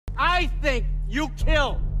I think, you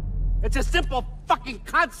kill. It's a simple fucking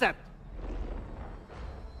concept.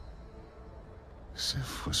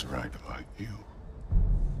 Sif was right about you.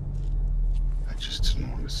 I just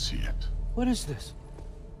didn't want to see it. What is this?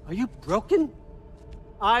 Are you broken?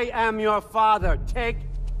 I am your father. Take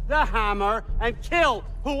the hammer and kill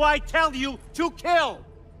who I tell you to kill.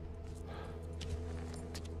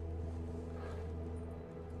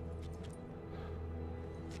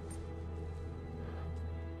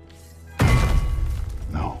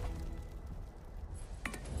 No.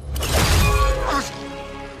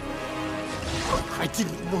 I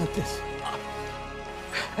didn't want this.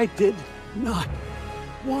 I did not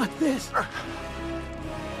want this.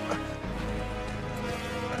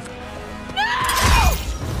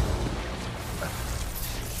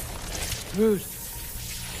 Dude,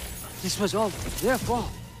 this was all their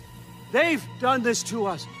fault. They've done this to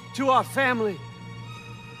us, to our family.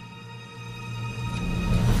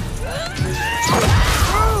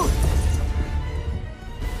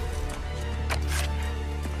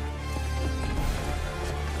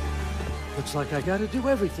 Looks like I gotta do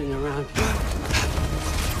everything around here.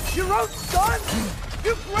 Your own son?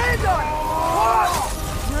 You planned on it! What?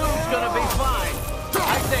 Rune's gonna be fine.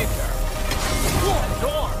 I saved her.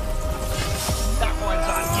 Door. That one's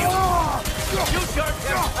on you. You turned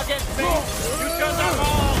him against me. You turned them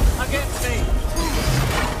all against me.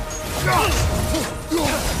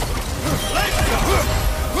 Let's go.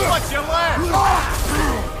 What's your left?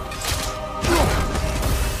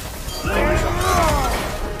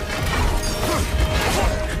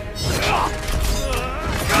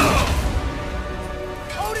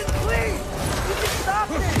 Odin, please! You can stop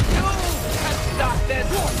this! You can stop this.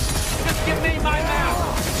 Just give me my map.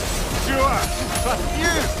 Sure, but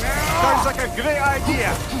you sounds like a great idea.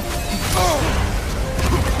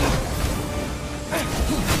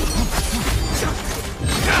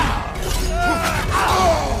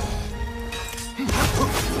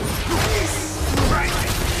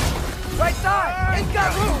 Right side! It's got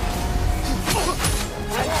room!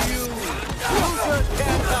 And you losers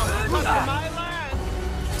can't come to my land.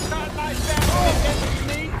 Not my family against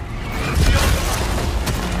me.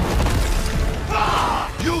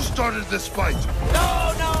 You started this fight!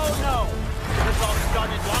 No, no, no! This all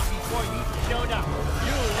started long before you showed up.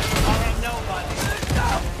 You are a nobody.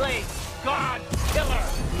 A place, God, killer.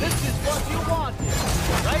 This is what you wanted,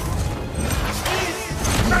 right?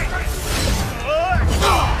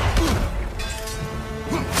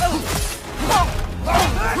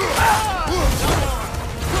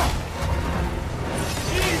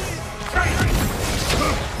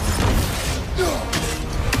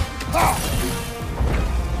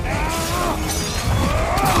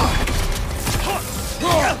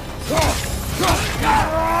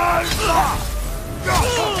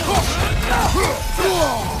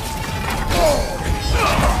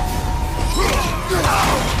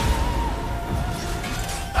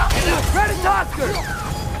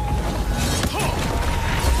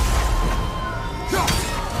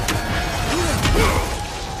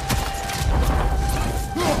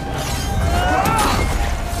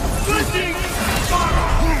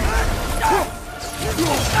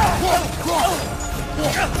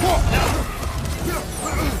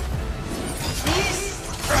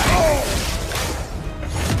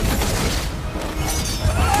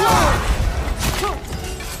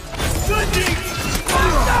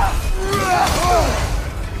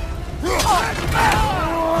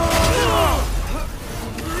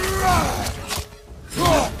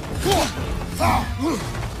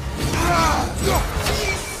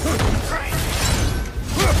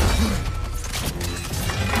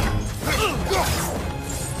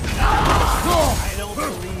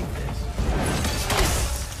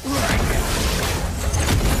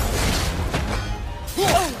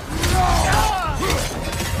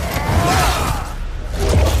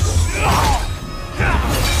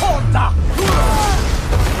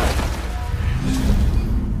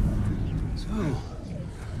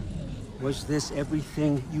 Was this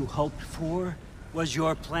everything you hoped for? Was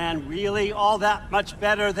your plan really all that much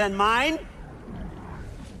better than mine?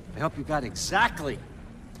 I hope you got exactly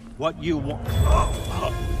what you want.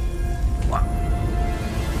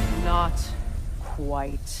 Not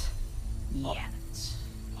quite yet.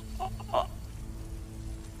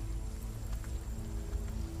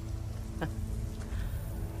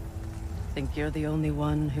 Think you're the only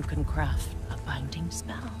one who can craft a binding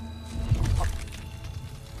spell?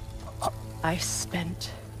 I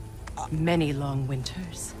spent many long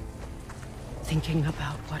winters thinking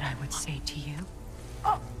about what I would say to you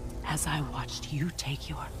as I watched you take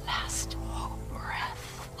your last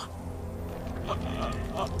breath.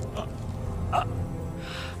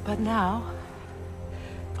 But now,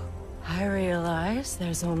 I realize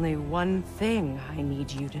there's only one thing I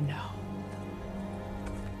need you to know.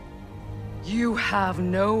 You have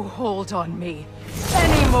no hold on me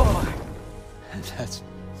anymore! That's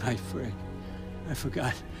my friend. I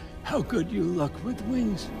forgot how good you look with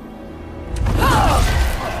wings.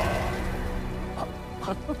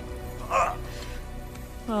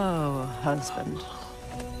 Oh, husband.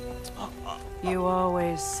 You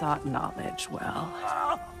always sought knowledge well.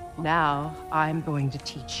 Now, I'm going to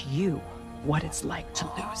teach you what it's like to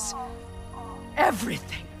lose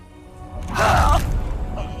everything.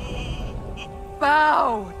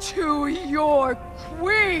 Bow to your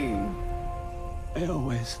queen! I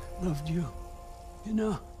always loved you, you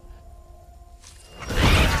know?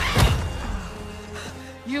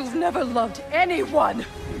 You've never loved anyone!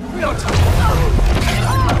 We don't talk.